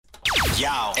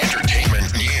Yo.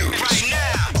 Entertainment news. Right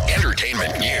now.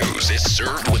 Entertainment news is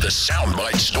served with a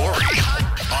soundbite story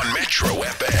on Metro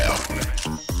FM.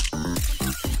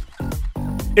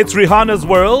 It's Rihanna's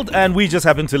world, and we just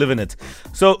happen to live in it.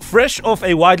 So, fresh off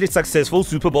a widely successful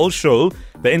Super Bowl show,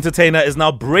 the entertainer is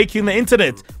now breaking the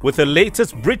internet with her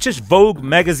latest British Vogue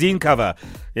magazine cover.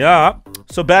 Yeah,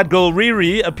 so bad girl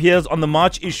Riri appears on the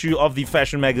March issue of the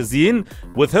fashion magazine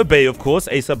with her bae, of course,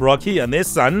 A$AP Rocky, and their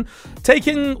son,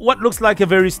 taking what looks like a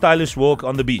very stylish walk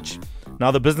on the beach.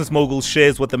 Now, the business mogul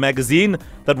shares with the magazine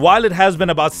that while it has been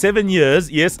about 7 years,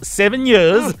 yes, 7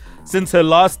 years since her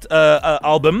last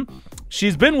album,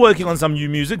 she's been working on some new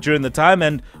music during the time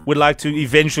and would like to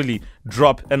eventually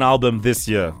drop an album this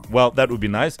year. Well, that would be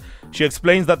nice. She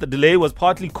explains that the delay was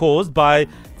partly caused by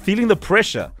feeling the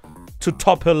pressure to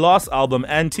top her last album,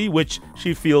 Anti, which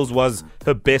she feels was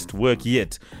her best work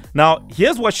yet. Now,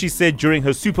 here's what she said during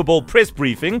her Super Bowl press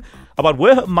briefing about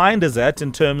where her mind is at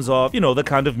in terms of, the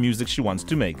kind of music she wants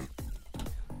to make.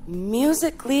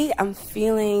 Musically, I'm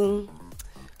feeling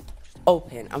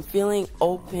open. I'm feeling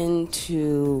open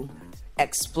to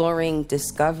exploring,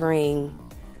 discovering,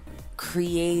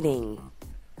 creating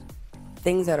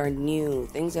things that are new,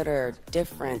 things that are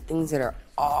different, things that are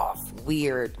off,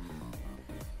 weird,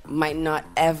 might not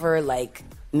ever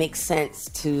make sense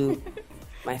to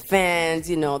my fans,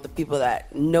 the people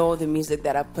that know the music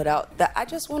that I put out, that I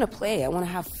just want to play. I want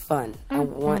to have fun. I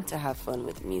want to have fun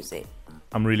with music.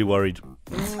 I'm really worried.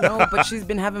 No, but she's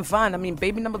been having fun. I mean,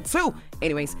 baby number 2.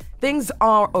 Anyways, things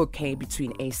are okay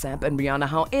between A$AP and Rihanna.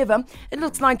 However, it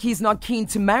looks like he's not keen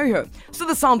to marry her. So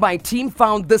the Soundbite team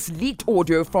found this leaked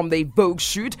audio from the Vogue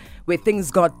shoot where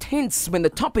things got tense when the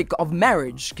topic of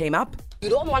marriage came up. You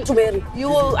don't want to marry.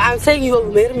 I'm saying you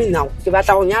will marry me now.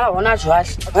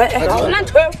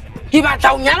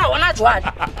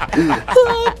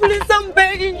 Oh, please, I'm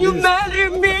begging you, marry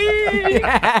me.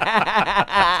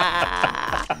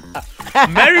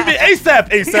 Marry me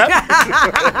ASAP.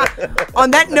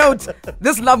 On that note,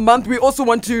 this love month, we also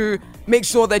want to make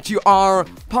sure that you are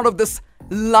part of this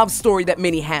love story that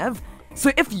many have. So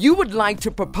if you would like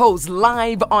to propose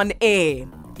live on air,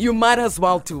 you might as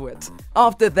well do it.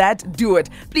 After that, do it.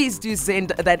 Please do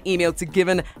send that email to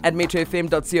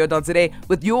given@metrofm.co.za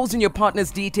with yours and your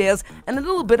partner's details and a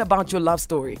little bit about your love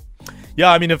story.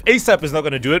 Yeah, I mean, if A$AP is not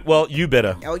going to do it, well, you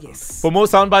better. Oh, yes. For more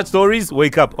soundbite stories,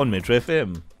 wake up on Metro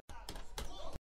FM.